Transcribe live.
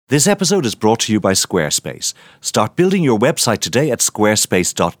This episode is brought to you by Squarespace. Start building your website today at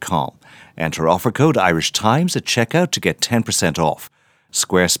squarespace.com. Enter offer code IRISHTIMES at checkout to get 10% off.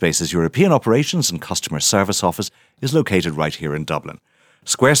 Squarespace's European Operations and Customer Service Office is located right here in Dublin.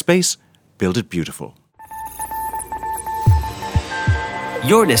 Squarespace, build it beautiful.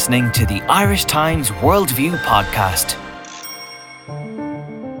 You're listening to the Irish Times World View podcast.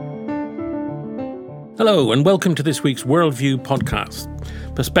 Hello and welcome to this week's World View podcast.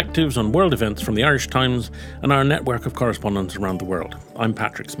 Perspectives on world events from the Irish Times and our network of correspondents around the world. I'm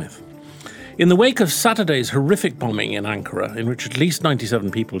Patrick Smyth. In the wake of Saturday's horrific bombing in Ankara, in which at least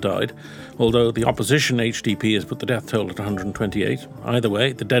 97 people died, although the opposition HDP has put the death toll at 128, either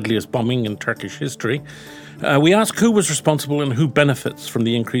way, the deadliest bombing in Turkish history, we ask who was responsible and who benefits from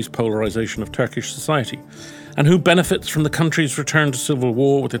the increased polarisation of Turkish society, and who benefits from the country's return to civil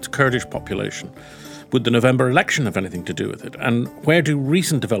war with its Kurdish population. Would the November election have anything to do with it? And where do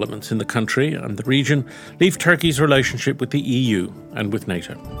recent developments in the country and the region leave Turkey's relationship with the EU and with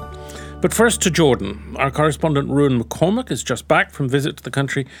NATO? But first to Jordan. Our correspondent Ruadhan MacCormaic is just back from visit to the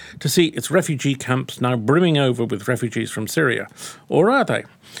country to see its refugee camps now brimming over with refugees from Syria. Or are they?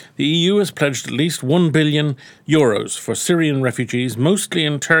 The EU has pledged at least €1 billion for Syrian refugees, mostly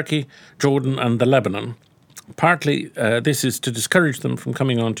in Turkey, Jordan and the Lebanon. Partly, this is to discourage them from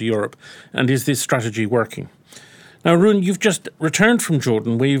coming on to Europe. And is this strategy working? Now, Ruadhan, you've just returned from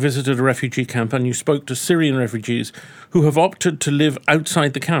Jordan, where you visited a refugee camp and you spoke to Syrian refugees who have opted to live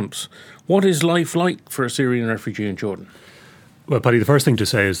outside the camps. What is life like for a Syrian refugee in Jordan? Well, Paddy, the first thing to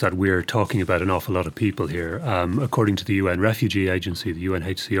say is that we're talking about an awful lot of people here. According to the UN Refugee Agency, the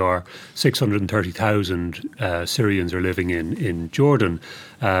UNHCR, 630,000 Syrians are living in Jordan.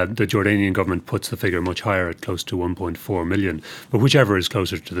 The Jordanian government puts the figure much higher at close to 1.4 million. But whichever is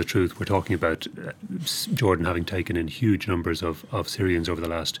closer to the truth, we're talking about Jordan having taken in huge numbers of Syrians over the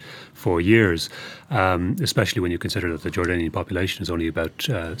last 4 years, especially when you consider that the Jordanian population is only about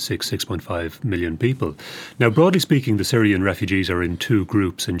 6.5 million people. Now, broadly speaking, the Syrian refugees are in two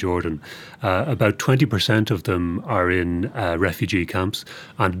groups in Jordan. About 20% of them are in refugee camps,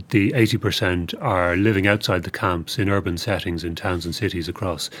 and the 80% are living outside the camps in urban settings in towns and cities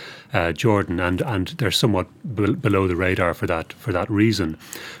across Jordan, and they're somewhat below the radar for that reason.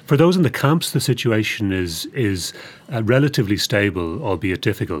 For those in the camps, the situation is relatively stable, albeit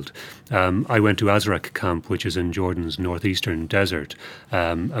difficult. I went to Azraq camp, which is in Jordan's northeastern desert,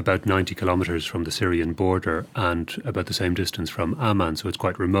 about 90 kilometres from the Syrian border and about the same distance from Amman, so it's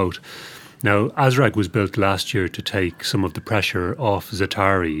quite remote. Now, Azraq was built last year to take some of the pressure off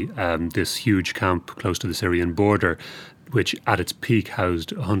Zaatari, this huge camp close to the Syrian border, which at its peak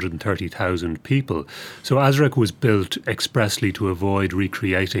housed 130,000 people. So Azraq was built expressly to avoid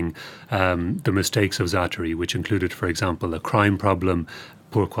recreating the mistakes of Zaatari, which included, for example, a crime problem,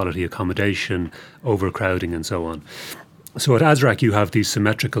 poor quality accommodation, overcrowding and so on. So at Azraq you have these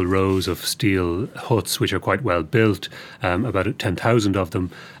symmetrical rows of steel huts which are quite well built, about 10,000 of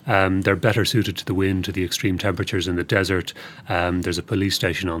them. They're better suited to the wind, to the extreme temperatures in the desert. There's a police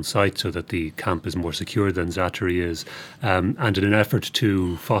station on site so that the camp is more secure than Zaatari is. And in an effort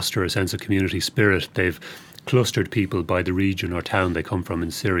to foster a sense of community spirit, they've clustered people by the region or town they come from in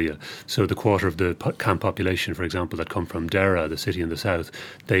Syria. So the quarter of the camp population, for example, that come from Dera, the city in the south,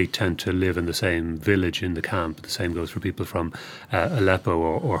 they tend to live in the same village in the camp. The same goes for people from Aleppo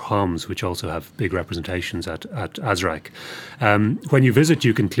or Homs, which also have big representations at Azraq. When you visit,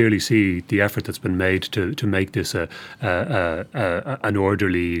 you can clearly see the effort that's been made to make this an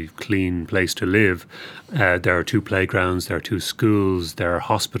orderly, clean place to live. There are 2 playgrounds, there are 2 schools, there are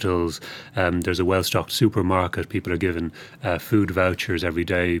hospitals, there's a well-stocked supermarket. People are given food vouchers every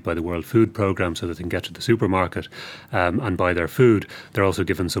day by the World Food Programme so that they can get to the supermarket and buy their food. They're also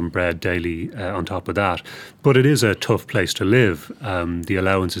given some bread daily on top of that. But it is a tough place to live. The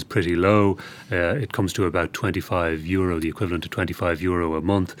allowance is pretty low. It comes to about €25, the equivalent to €25 a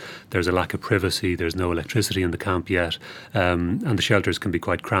month. There's a lack of privacy. There's no electricity in the camp yet. And the shelters can be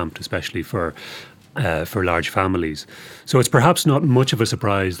quite cramped, especially for large families. So it's perhaps not much of a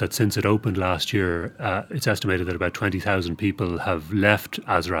surprise that since it opened last year, it's estimated that about 20,000 people have left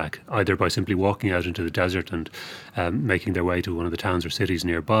Azraq, either by simply walking out into the desert and making their way to one of the towns or cities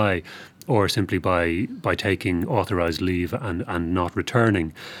nearby, or simply by taking authorised leave and not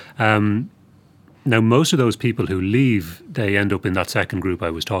returning. Now, most of those people who leave, they end up in that second group I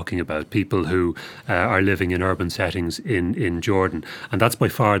was talking about, people who are living in urban settings in Jordan. And that's by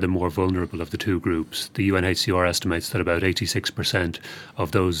far the more vulnerable of the two groups. The UNHCR estimates that about 86%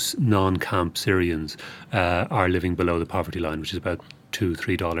 of those non-camp Syrians are living below the poverty line, which is about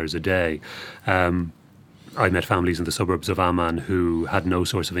 $2-3 a day. I met families in the suburbs of Amman who had no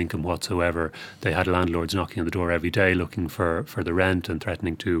source of income whatsoever. They had landlords knocking on the door every day looking for the rent and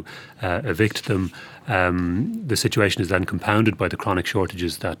threatening to evict them. The situation is then compounded by the chronic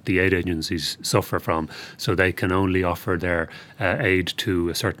shortages that the aid agencies suffer from. So they can only offer their aid to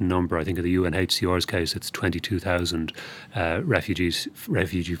a certain number. I think in the UNHCR's case, it's 22,000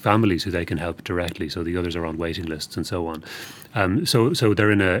 refugee families who they can help directly. So the others are on waiting lists and so on. So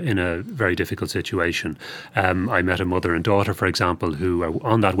they're in a very difficult situation. I met a mother and daughter, for example, who are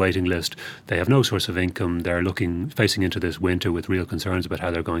on that waiting list. They have no source of income. They're facing into this winter with real concerns about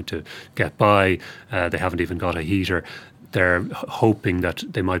how they're going to get by. They haven't even got a heater. They're hoping that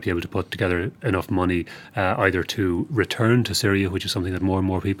they might be able to put together enough money either to return to Syria, which is something that more and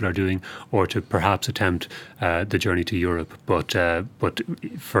more people are doing, or to perhaps attempt the journey to Europe. But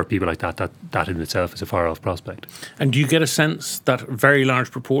for people like that in itself is a far-off prospect. And do you get a sense that a very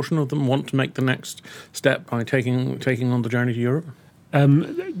large proportion of them want to make the next step by taking on the journey to Europe?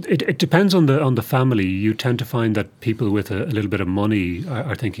 It depends on the family. You tend to find that people with a little bit of money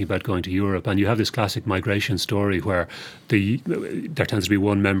are thinking about going to Europe, and you have this classic migration story where there tends to be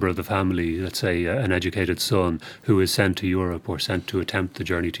one member of the family, let's say an educated son, who is sent to Europe or sent to attempt the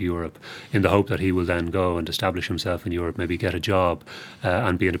journey to Europe in the hope that he will then go and establish himself in Europe, maybe get a job,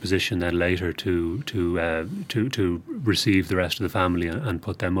 and be in a position then later to receive the rest of the family and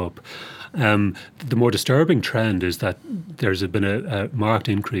put them up. The more disturbing trend is that there's been a marked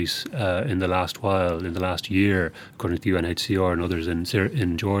increase in the last year, according to the UNHCR and others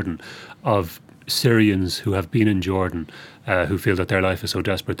in Jordan, of Syrians who have been in Jordan who feel that their life is so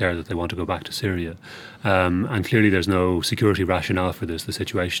desperate there that they want to go back to Syria. And clearly there's no security rationale for this. The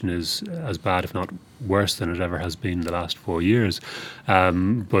situation is as bad, if not worse, than it ever has been in the last 4 years.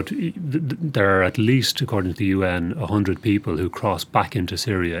 But there are at least, according to the UN, 100 people who cross back into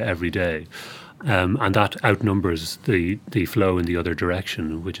Syria every day. And that outnumbers the flow in the other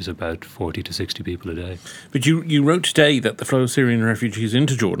direction, which is about 40 to 60 people a day. But you wrote today that the flow of Syrian refugees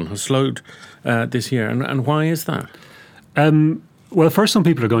into Jordan has slowed this year. And why is that? Well, first, some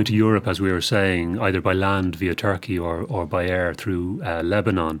people are going to Europe, as we were saying, either by land via Turkey or by air through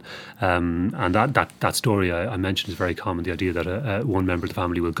Lebanon. And that story I mentioned is very common, the idea that one member of the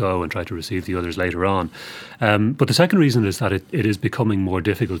family will go and try to receive the others later on. But the second reason is that it is becoming more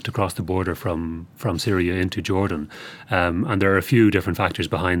difficult to cross the border from Syria into Jordan. And there are a few different factors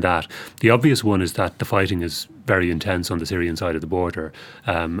behind that. The obvious one is that the fighting is very intense on the Syrian side of the border,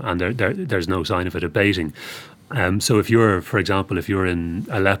 and there's no sign of it abating. So if you're, for example, in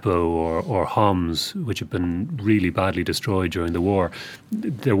Aleppo or Homs, which have been really badly destroyed during the war,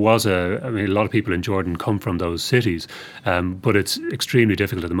 there was a lot of people in Jordan come from those cities, but it's extremely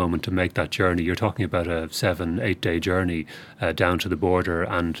difficult at the moment to make that journey. You're talking about a 7-8 day journey down to the border,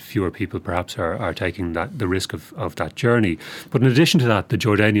 and fewer people perhaps are taking the risk of that journey. But in addition to that, the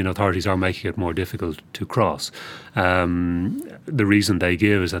Jordanian authorities are making it more difficult to cross. The reason they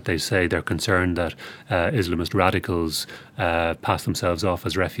give is that they say they're concerned that Islamist radicals pass themselves off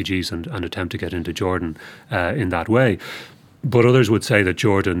as refugees and attempt to get into Jordan in that way. But others would say that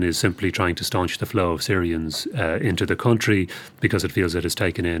Jordan is simply trying to staunch the flow of Syrians into the country because it feels it has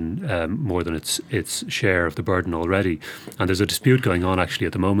taken in more than its share of the burden already. And there's a dispute going on actually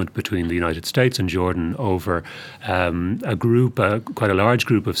at the moment between the United States and Jordan over quite a large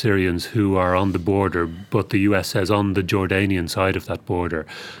group of Syrians who are on the border, but the US says on the Jordanian side of that border.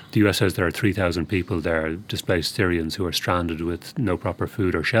 The US says there are 3,000 people there, displaced Syrians who are stranded with no proper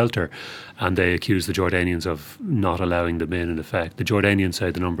food or shelter, and they accuse the Jordanians of not allowing them in effect. The Jordanians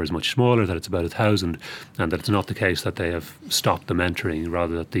say the number is much smaller, that it's about 1,000, and that it's not the case that they have stopped them entering,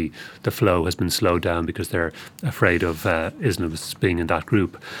 rather that the flow has been slowed down because they're afraid of Islamists being in that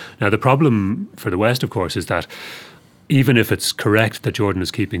group. Now, the problem for the West, of course, is that even if it's correct that Jordan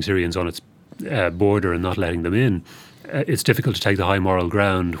is keeping Syrians on its border and not letting them in, it's difficult to take the high moral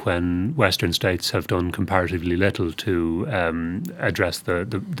ground when Western states have done comparatively little to address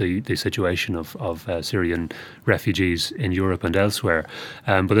the situation of Syrian refugees in Europe and elsewhere.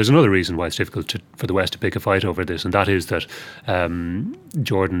 But there's another reason why it's difficult for the West to pick a fight over this, and that is that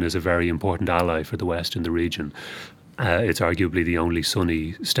Jordan is a very important ally for the West in the region. It's arguably the only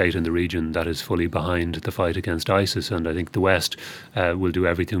Sunni state in the region that is fully behind the fight against ISIS, and I think the West will do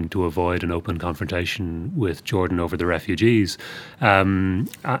everything to avoid an open confrontation with Jordan over the refugees. And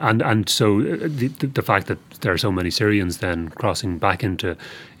so the fact that there are so many Syrians then crossing back into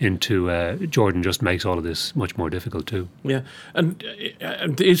Jordan just makes all of this much more difficult too. Yeah, and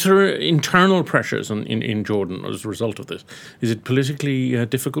is there internal pressures in Jordan as a result of this? Is it politically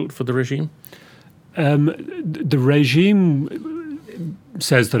difficult for the regime? The regime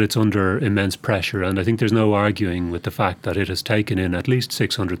says that it's under immense pressure, and I think there's no arguing with the fact that it has taken in at least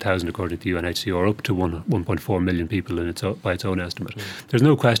 600,000, according to the UNHCR, up to 1.4 million people by its own estimate. There's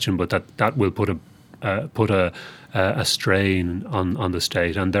no question but that will put a strain on the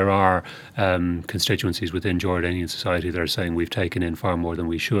state, and there are constituencies within Jordanian society that are saying we've taken in far more than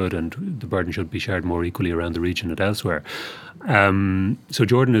we should, and the burden should be shared more equally around the region and elsewhere. So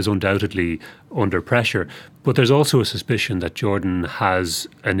Jordan is undoubtedly under pressure, but there's also a suspicion that Jordan has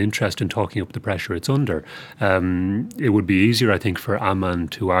an interest in talking up the pressure it's under. It would be easier, I think, for Amman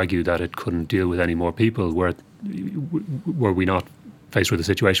to argue that it couldn't deal with any more people were we not faced with a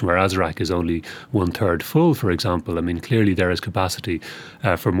situation where Azraq is only 1/3 full, for example. I mean, clearly there is capacity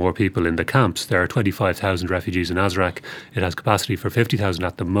for more people in the camps. There are 25,000 refugees in Azraq. It has capacity for 50,000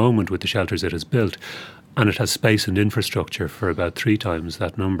 at the moment with the shelters it has built, and it has space and infrastructure for about 3 times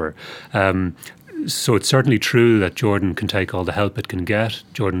that number. So it's certainly true that Jordan can take all the help it can get.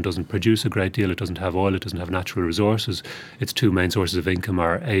 Jordan doesn't produce a great deal. It doesn't have oil. It doesn't have natural resources. Its 2 main sources of income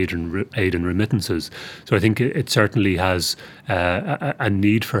are aid and remittances. So I think it certainly has a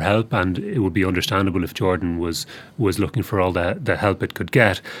need for help, and it would be understandable if Jordan was looking for all the help it could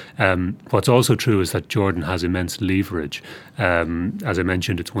get. What's also true is that Jordan has immense leverage. As I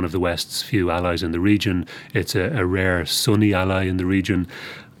mentioned, it's one of the West's few allies in the region. It's a rare Sunni ally in the region.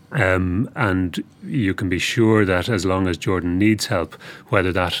 And you can be sure that as long as Jordan needs help,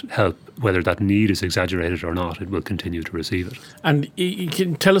 whether that need is exaggerated or not, it will continue to receive it. And you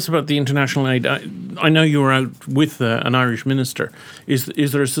can tell us about the international aid. I know you were out with an Irish minister.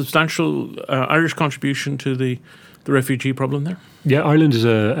 Is there a substantial Irish contribution to the refugee problem there? Yeah, Ireland is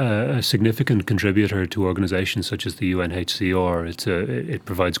a significant contributor to organisations such as the UNHCR. It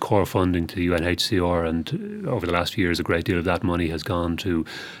provides core funding to the UNHCR, and over the last few years, a great deal of that money has gone to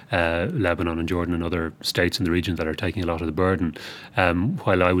Lebanon and Jordan and other states in the region that are taking a lot of the burden.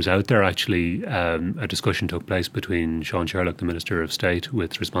 While I was out there, actually, a discussion took place between Sean Sherlock, the Minister of State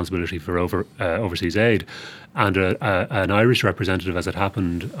with responsibility for overseas aid, and an Irish representative, as it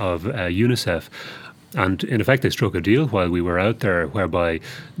happened, of UNICEF. And in effect, they struck a deal while we were out there, whereby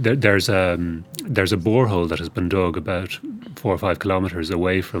there's a borehole that has been dug about 4 or 5 kilometres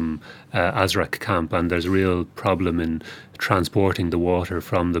away from Azraq camp, and there's a real problem in transporting the water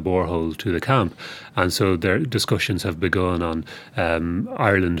from the borehole to the camp. And so their discussions have begun on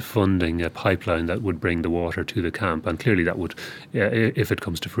Ireland funding a pipeline that would bring the water to the camp. And clearly that would, if it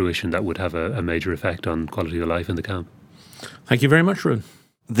comes to fruition, that would have a major effect on quality of life in the camp. Thank you very much, Ruadhan.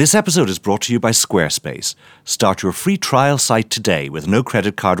 This episode is brought to you by Squarespace. Start your free trial site today with no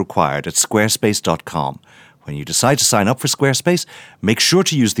credit card required at squarespace.com. When you decide to sign up for Squarespace, make sure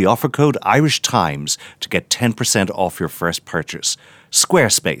to use the offer code IRISHTIMES to get 10% off your first purchase.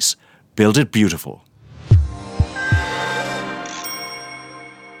 Squarespace. Build it beautiful.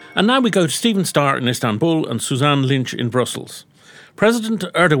 And now we go to Stephen Starr in Istanbul and Suzanne Lynch in Brussels. President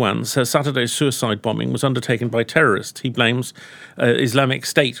Erdogan says Saturday's suicide bombing was undertaken by terrorists. He blames Islamic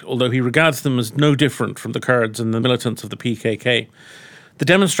State, although he regards them as no different from the Kurds and the militants of the PKK. The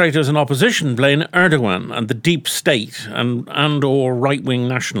demonstrators in opposition blame Erdogan and the deep state and or right-wing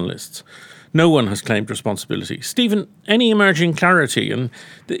nationalists. No one has claimed responsibility. Stephen, any emerging clarity? And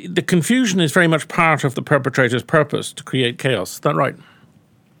the confusion is very much part of the perpetrators' purpose to create chaos. Is that right?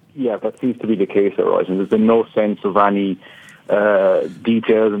 Yeah, that seems to be the case, right? And there's been no sense of any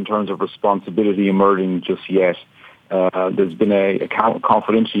details in terms of responsibility emerging just yet. There's been a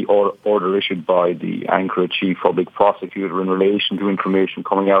confidentiality order issued by the Ankara chief public prosecutor in relation to information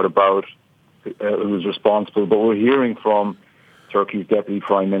coming out about who was responsible. But we're hearing from Turkey's deputy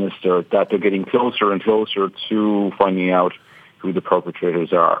prime minister that they're getting closer and closer to finding out who the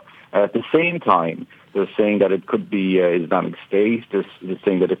perpetrators are. At the same time, they're saying that it could be Islamic State. They're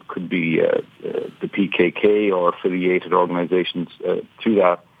saying that it could be the PKK or affiliated organizations to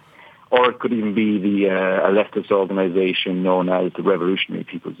that. Or it could even be a leftist organization known as the Revolutionary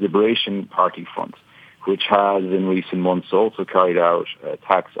People's Liberation Party Front, which has in recent months also carried out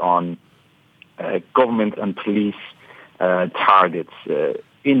attacks on government and police targets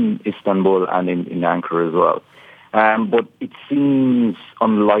in Istanbul and in Ankara as well. But it seems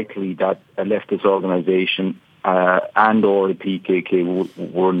unlikely that a leftist organization and or the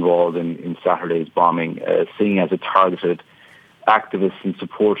PKK were involved in Saturday's bombing, seeing as it targeted activists and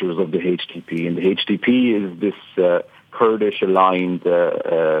supporters of the HDP. And the HDP is this Kurdish-aligned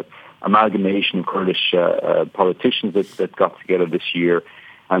amalgamation of Kurdish politicians that got together this year,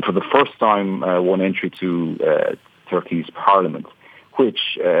 and for the first time won entry to Turkey's parliament.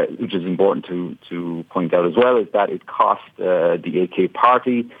 Which is important to point out as well, is that it cost the AK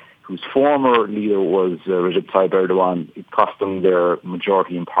party whose former leader was Recep Tayyip Erdogan, it cost them their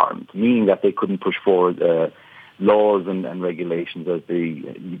majority in parliament, meaning that they couldn't push forward laws and regulations as they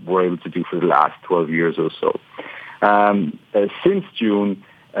were able to do for the last 12 years or so. Since June,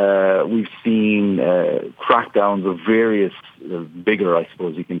 we've seen crackdowns of various, bigger, I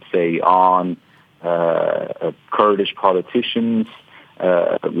suppose you can say, on Kurdish politicians.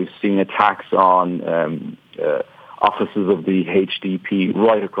 We've seen attacks on offices of the HDP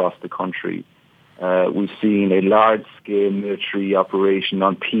right across the country. We've seen a large-scale military operation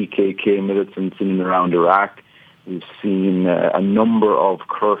on PKK militants in and around Iraq. We've seen a number of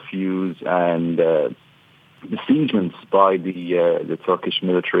curfews and besiegements by the Turkish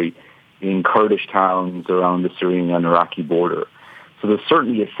military in Kurdish towns around the Syrian and Iraqi border. So there's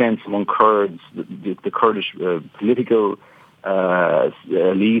certainly a sense among Kurds, the Kurdish political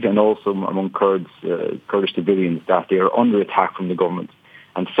elite, and also among Kurdish civilians, that they are under attack from the government.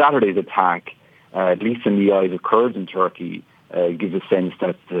 And Saturday's attack, at least in the eyes of Kurds in Turkey, gives a sense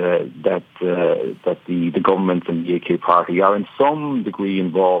that the government and the AK party are in some degree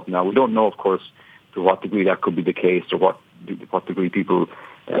involved. Now, we don't know, of course, to what degree that could be the case, or what degree people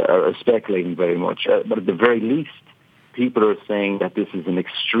are speculating very much. But at the very least, people are saying that this is an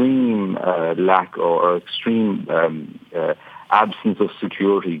extreme lack or extreme absence of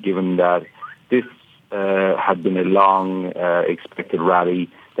security, given that this had been a long expected rally,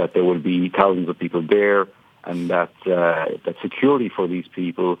 that there will be thousands of people there, and that security for these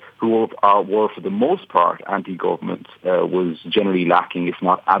people, who were for the most part anti-government, was generally lacking, if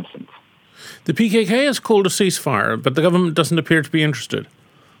not absent. The PKK has called a ceasefire, but the government doesn't appear to be interested.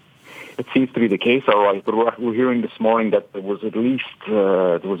 It seems to be the case, all right. But we're hearing this morning that there was at least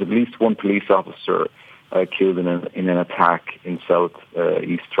one police officer killed in an attack in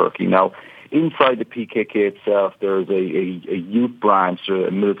south-east Turkey. Now, inside the PKK itself, there's a youth branch, or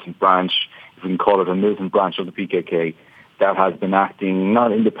a militant branch, if we can call it a militant branch of the PKK, that has been acting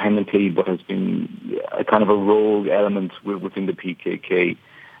not independently, but has been a kind of a rogue element within the PKK.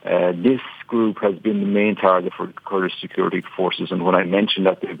 This group has been the main target for Kurdish security forces, and when I mentioned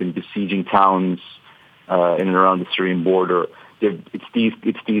that they've been besieging towns in and around the Syrian border, it's these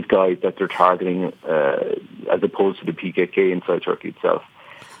guys that they're targeting, as opposed to the PKK inside Turkey itself.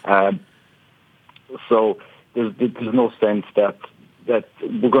 So there's no sense that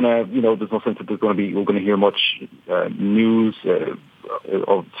we're gonna, there's no sense that we're gonna hear much news,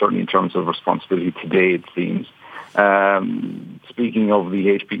 of certainly in terms of responsibility today, it seems. Speaking of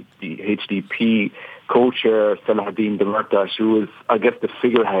the HDP co-chair, Selahattin Demirtas, who is, I guess, the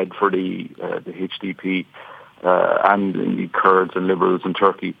figurehead for the HDP and the Kurds and liberals in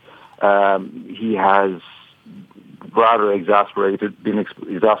Turkey, he has rather been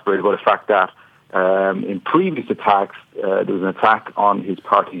exasperated by the fact that in previous attacks, there was an attack on his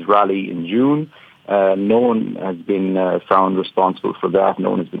party's rally in June. No one has been found responsible for that.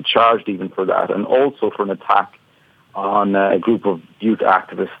 No one has been charged even for that. And also for an attack on a group of youth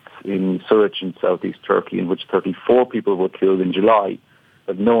activists in Suric in southeast Turkey, in which 34 people were killed in July.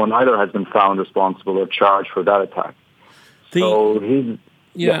 But no one either has been found responsible or charged for that attack. There's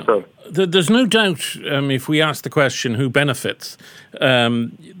no doubt, if we ask the question who benefits,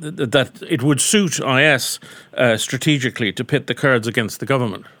 that it would suit IS strategically to pit the Kurds against the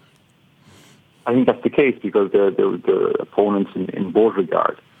government. I think that's the case, because they're opponents in both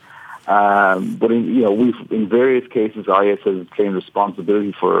regards. But in various cases, IS has claimed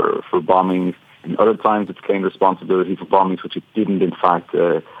responsibility for bombings. In other times, it's claimed responsibility for bombings which it didn't, in fact,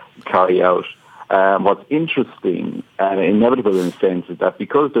 carry out. What's interesting and inevitable in a sense is that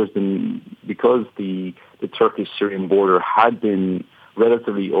because the Turkish-Syrian border had been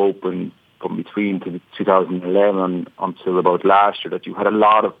relatively open from between 2011 until about last year, that you had a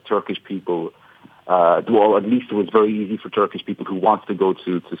lot of Turkish people. Well, at least it was very easy for Turkish people who wanted to go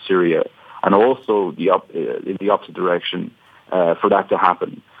to Syria, and also in the opposite direction for that to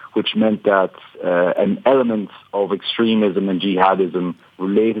happen, which meant that an element of extremism and jihadism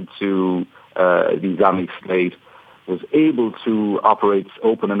related to the Islamic State was able to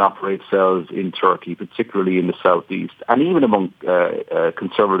open and operate cells in Turkey, particularly in the southeast, and even among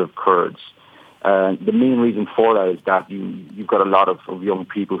conservative Kurds. The main reason for that is that you've got a lot of young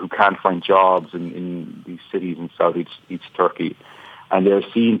people who can't find jobs in these cities in southeast Turkey, and they're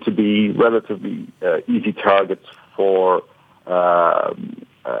seen to be relatively easy targets for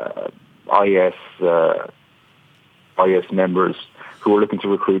IS members who are looking to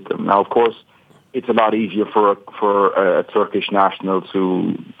recruit them. Now, of course, it's a lot easier for a Turkish national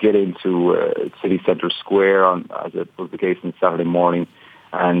to get into city centre square, as it was the case on Saturday morning,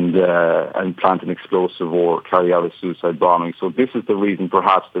 and plant an explosive or carry out a suicide bombing. So this is the reason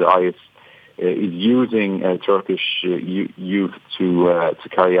perhaps that IS is using Turkish youth to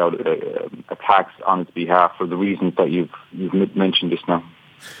carry out attacks on its behalf for the reasons that you've mentioned just now.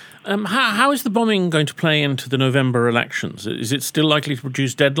 How is the bombing going to play into the November elections? Is it still likely to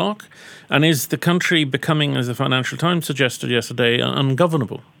produce deadlock? And is the country becoming, as the Financial Times suggested yesterday,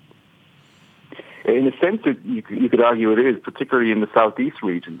 ungovernable? In a sense, you could argue it is, particularly in the southeast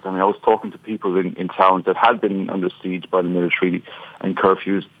regions. I mean, I was talking to people in towns that had been under siege by the military and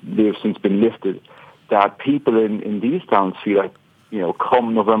curfews. They've since been lifted. That people in these towns feel like,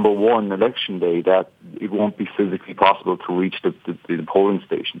 come November 1, election day, that it won't be physically possible to reach the polling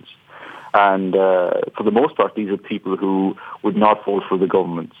stations. And for the most part, these are people who would not vote for the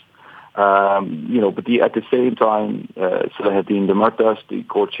governments. But at the same time, Selahattin Demirtas, the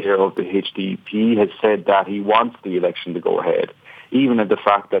co-chair of the HDP, has said that he wants the election to go ahead, even at the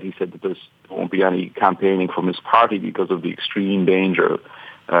fact that he said that there won't be any campaigning from his party because of the extreme danger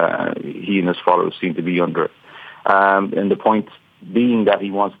he and his followers seem to be under. And the point being that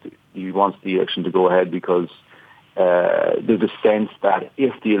he wants the election to go ahead because there's a sense that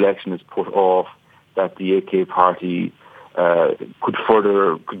if the election is put off, that the AK party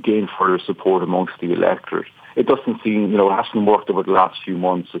could gain further support amongst the electorate. It doesn't seem, it hasn't worked over the last few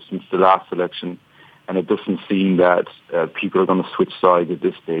months since the last election, and it doesn't seem that people are going to switch sides at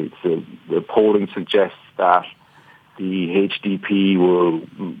this stage. The polling suggests that the HDP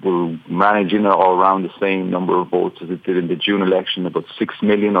will manage in or around the same number of votes as it did in the June election, about 6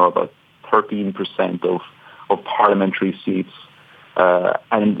 million or about 13% of parliamentary seats.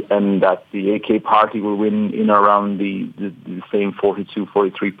 And that the AK party will win in around the same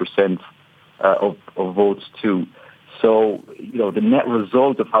 43% of votes too. So, the net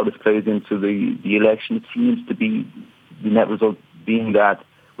result of how this plays into the election, it seems to be the net result being that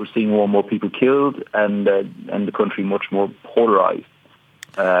we're seeing more and more people killed and the country much more polarized.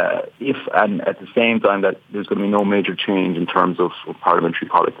 And at the same time that there's going to be no major change in terms of parliamentary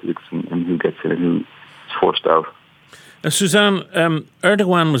politics and who gets in and who's forced out. Suzanne,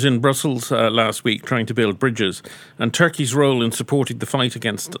 Erdogan was in Brussels last week trying to build bridges, and Turkey's role in supporting the fight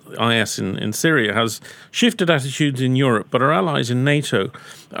against IS in Syria has shifted attitudes in Europe, but our allies in NATO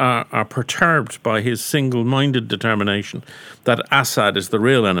are perturbed by his single-minded determination that Assad is the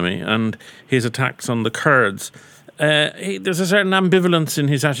real enemy and his attacks on the Kurds. There's a certain ambivalence in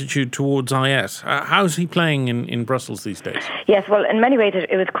his attitude towards IS. How's he playing in Brussels these days? Yes, well, in many ways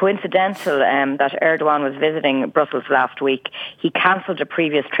it was coincidental that Erdogan was visiting Brussels last week. He cancelled a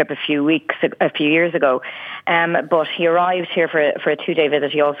previous trip a few years ago, but he arrived here for a 2-day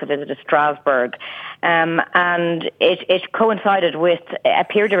visit. He also visited Strasbourg, and it coincided with a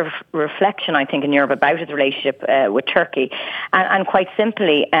period of reflection, I think, in Europe about his relationship with Turkey, and quite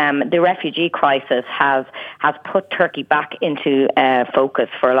simply, the refugee crisis has put Turkey back into focus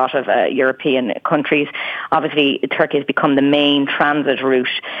for a lot of European countries. Obviously, Turkey has become the main transit route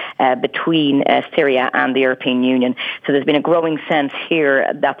between Syria and the European Union. So there's been a growing sense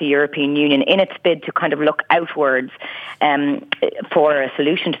here that the European Union, in its bid to kind of look outwards for a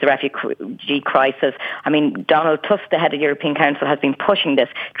solution to the refugee crisis, I mean, Donald Tusk, the head of the European Council, has been pushing this,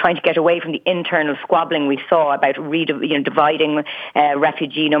 trying to get away from the internal squabbling we saw about dividing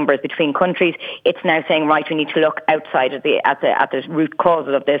refugee numbers between countries. It's now saying, right, we need to look outside at the root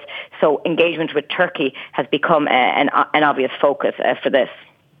causes of this. So engagement with Turkey has become an obvious focus for this.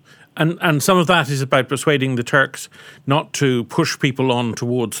 And some of that is about persuading the Turks not to push people on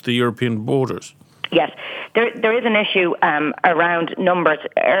towards the European borders. Yes, there is an issue around numbers.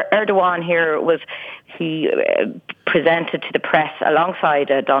 Erdogan here he presented to the press alongside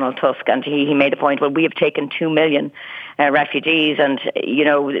Donald Tusk, and he made the point, well, we have taken 2 million refugees, and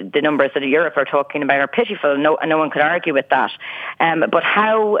the numbers that Europe are talking about are pitiful. No one could argue with that. But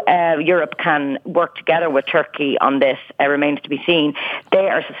how Europe can work together with Turkey on this remains to be seen. They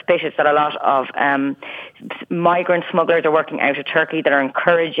are suspicious that a lot of migrant smugglers are working out of Turkey that are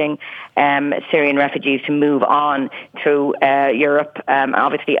encouraging Syrian refugees to move on through Europe.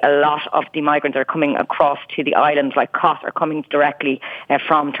 Obviously, a lot of the migrants are coming across to the islands like Kos are coming directly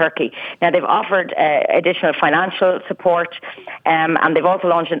from Turkey. Now, they've offered additional financial support, and they've also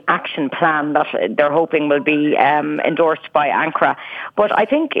launched an action plan that they're hoping will be endorsed by Ankara. But I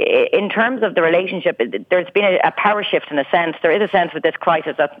think in terms of the relationship, there's been a power shift in a sense. There is a sense with this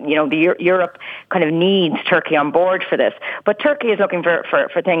crisis that Europe kind of needs Turkey on board for this. But Turkey is looking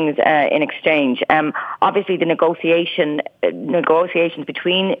for things in exchange. Obviously, the negotiations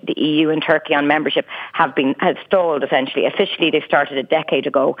between the EU and Turkey on membership have stalled, essentially. Officially, they started a decade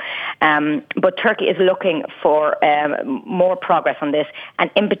ago. But Turkey is looking for more progress on this, and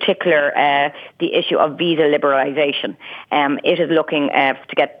in particular the issue of visa liberalisation. It is looking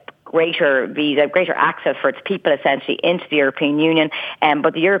to get greater access for its people essentially into the European Union,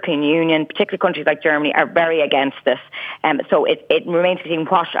 but the European Union, particularly countries like Germany, are very against this. So it remains to be seen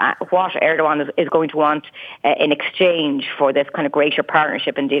what Erdogan is going to want in exchange for this kind of greater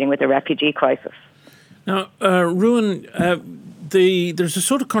partnership in dealing with the refugee crisis. Now, Ruan, there's a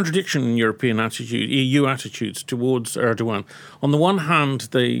sort of contradiction in European attitude, EU attitudes towards Erdogan. On the one hand,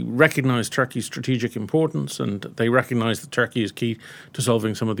 they recognise Turkey's strategic importance and they recognise that Turkey is key to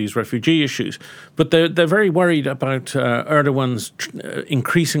solving some of these refugee issues. But they're very worried about Erdogan's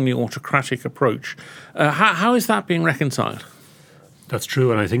increasingly autocratic approach. How is that being reconciled? That's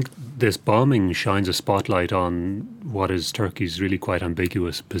true, and I think this bombing shines a spotlight on what is Turkey's really quite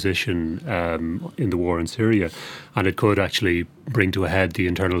ambiguous position in the war in Syria, and it could actually bring to a head the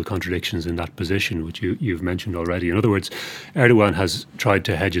internal contradictions in that position, which you've mentioned already. In other words, Erdogan has tried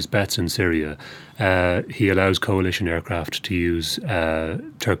to hedge his bets in Syria. He allows coalition aircraft to use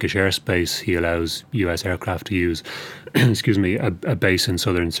Turkish airspace. He allows US aircraft to use, a base in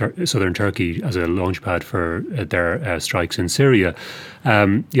southern Turkey as a launchpad for their strikes in Syria.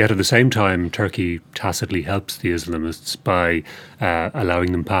 Yet at the same time, Turkey tacitly helps the Islamists by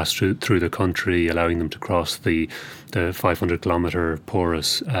allowing them pass through the country, allowing them to cross the 500-kilometre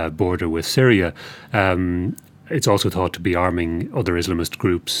porous border with Syria. It's also thought to be arming other Islamist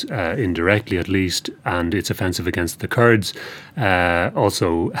groups indirectly, at least, and its offensive against the Kurds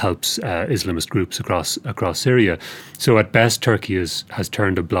also helps Islamist groups across Syria. So at best, Turkey has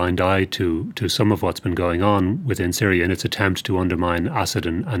turned a blind eye to some of what's been going on within Syria in its attempt to undermine Assad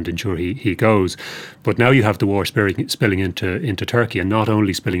and ensure he goes. But now you have the war spilling into Turkey, and not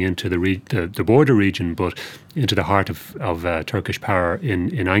only spilling into the border region, but into the heart of Turkish power in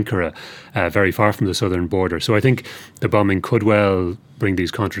Ankara, very far from the southern border. So I think the bombing could well bring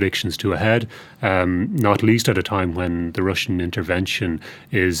these contradictions to a head, not least at a time when the Russian intervention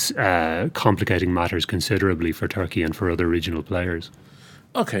is complicating matters considerably for Turkey and for other regional players.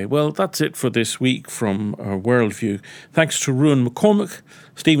 Okay, well, that's it for this week from World View. Thanks to Ruadhan MacCormaic,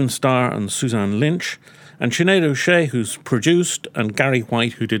 Stephen Starr and Suzanne Lynch, and Sinead O'Shea, who's produced, and Gary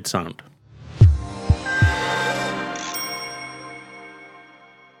White, who did sound.